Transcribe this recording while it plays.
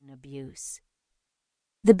abuse.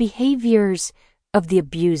 The behaviors of the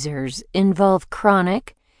abusers involve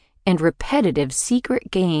chronic and repetitive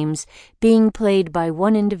secret games being played by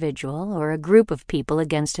one individual or a group of people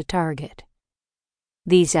against a target.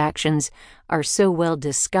 These actions are so well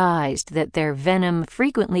disguised that their venom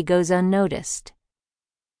frequently goes unnoticed.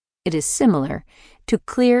 It is similar to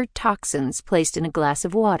clear toxins placed in a glass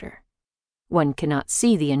of water. One cannot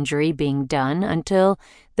see the injury being done until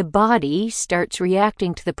the body starts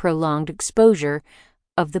reacting to the prolonged exposure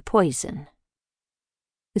of the poison.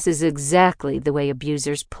 This is exactly the way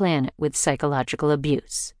abusers plan it with psychological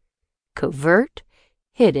abuse. Covert,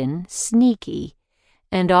 hidden, sneaky,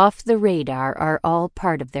 and off the radar are all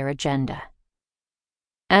part of their agenda.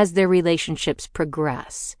 As their relationships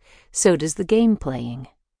progress, so does the game playing.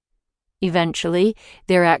 Eventually,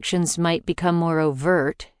 their actions might become more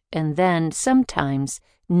overt and then sometimes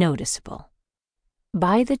noticeable.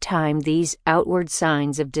 By the time these outward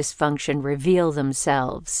signs of dysfunction reveal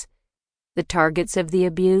themselves, the targets of the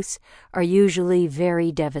abuse are usually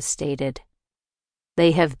very devastated.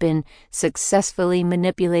 They have been successfully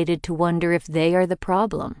manipulated to wonder if they are the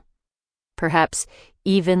problem, perhaps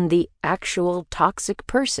even the actual toxic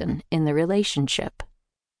person in the relationship.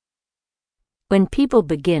 When people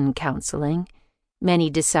begin counseling, many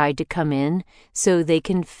decide to come in so they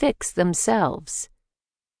can fix themselves.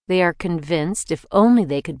 They are convinced if only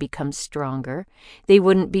they could become stronger, they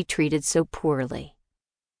wouldn't be treated so poorly.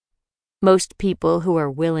 Most people who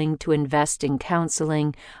are willing to invest in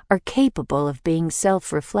counseling are capable of being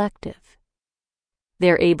self-reflective.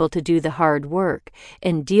 They're able to do the hard work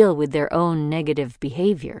and deal with their own negative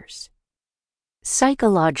behaviors.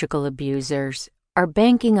 Psychological abusers are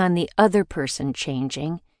banking on the other person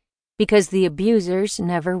changing because the abusers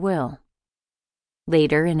never will.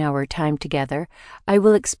 Later in our time together, I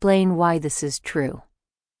will explain why this is true.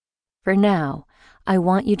 For now, I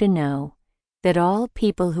want you to know that all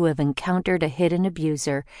people who have encountered a hidden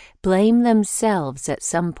abuser blame themselves at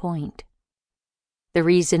some point. The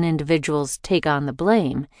reason individuals take on the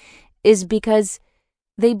blame is because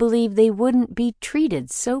they believe they wouldn't be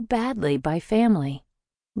treated so badly by family,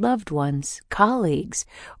 loved ones, colleagues,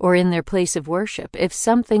 or in their place of worship if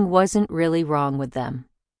something wasn't really wrong with them.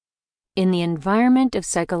 In the environment of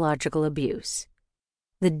psychological abuse,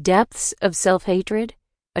 the depths of self-hatred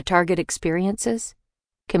a target experiences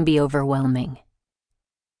can be overwhelming.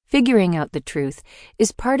 Figuring out the truth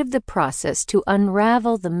is part of the process to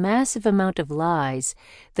unravel the massive amount of lies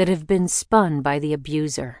that have been spun by the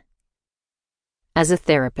abuser. As a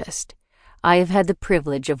therapist, I have had the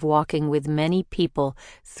privilege of walking with many people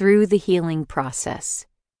through the healing process.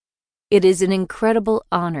 It is an incredible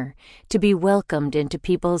honor to be welcomed into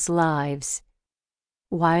people's lives.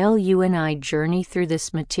 While you and I journey through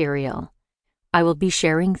this material, I will be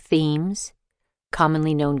sharing themes,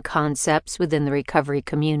 commonly known concepts within the recovery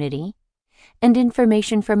community, and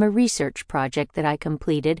information from a research project that I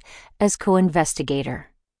completed as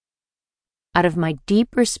co-investigator. Out of my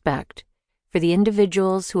deep respect for the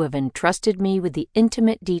individuals who have entrusted me with the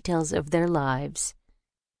intimate details of their lives,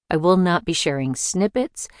 I will not be sharing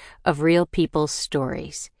snippets of real people's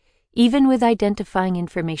stories. Even with identifying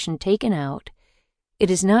information taken out,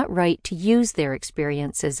 it is not right to use their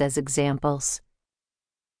experiences as examples.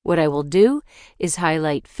 What I will do is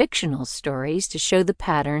highlight fictional stories to show the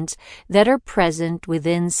patterns that are present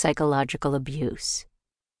within psychological abuse.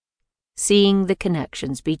 Seeing the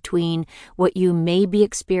connections between what you may be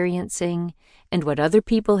experiencing and what other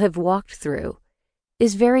people have walked through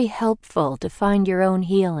is very helpful to find your own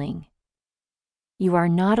healing. You are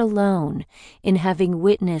not alone in having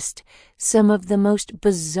witnessed some of the most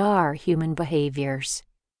bizarre human behaviors.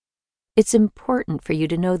 It's important for you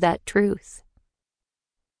to know that truth.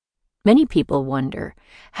 Many people wonder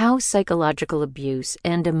how psychological abuse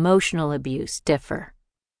and emotional abuse differ.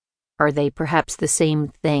 Are they perhaps the same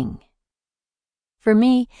thing? For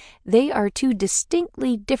me, they are two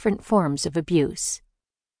distinctly different forms of abuse.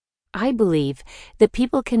 I believe that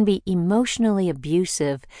people can be emotionally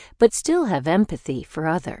abusive but still have empathy for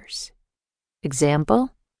others.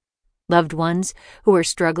 Example: loved ones who are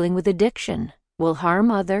struggling with addiction will harm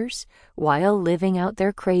others while living out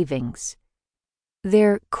their cravings.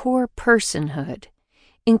 Their core personhood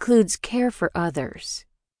includes care for others,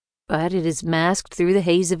 but it is masked through the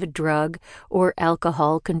haze of a drug or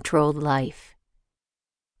alcohol-controlled life.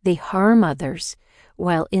 They harm others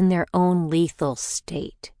while in their own lethal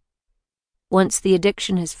state. Once the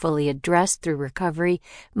addiction is fully addressed through recovery,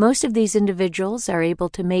 most of these individuals are able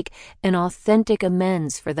to make an authentic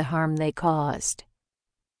amends for the harm they caused.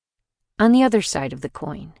 On the other side of the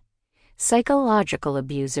coin, psychological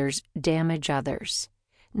abusers damage others,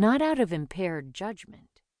 not out of impaired judgment,